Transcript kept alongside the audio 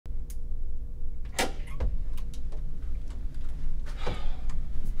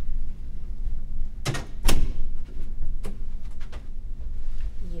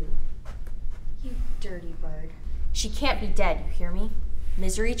She can't be dead, you hear me?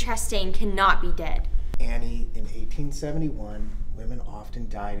 Misery Chastain cannot be dead. Annie, in 1871, women often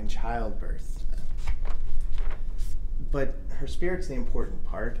died in childbirth. But her spirit's the important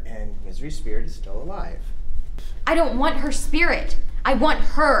part, and Misery's spirit is still alive. I don't want her spirit. I want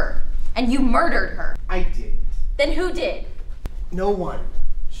her. And you murdered her. I didn't. Then who did? No one.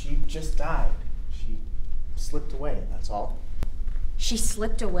 She just died. She slipped away, that's all. She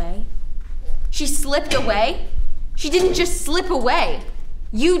slipped away? She slipped away? She didn't just slip away.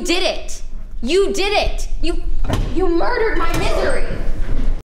 You did it. You did it. You murdered my Misery.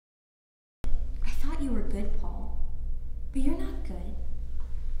 I thought you were good, Paul. But you're not good.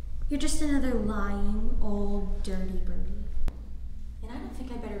 You're just another lying, old, dirty birdie. And I don't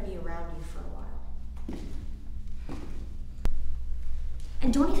think I better be around you for a while.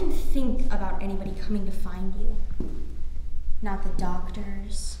 And don't even think about anybody coming to find you. Not the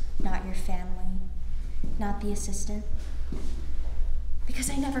doctors, not your family, not the assistant. Because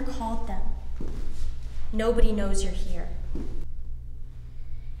I never called them. Nobody knows you're here.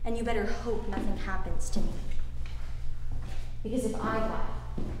 And you better hope nothing happens to me. Because if I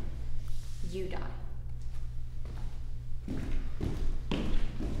die, you die.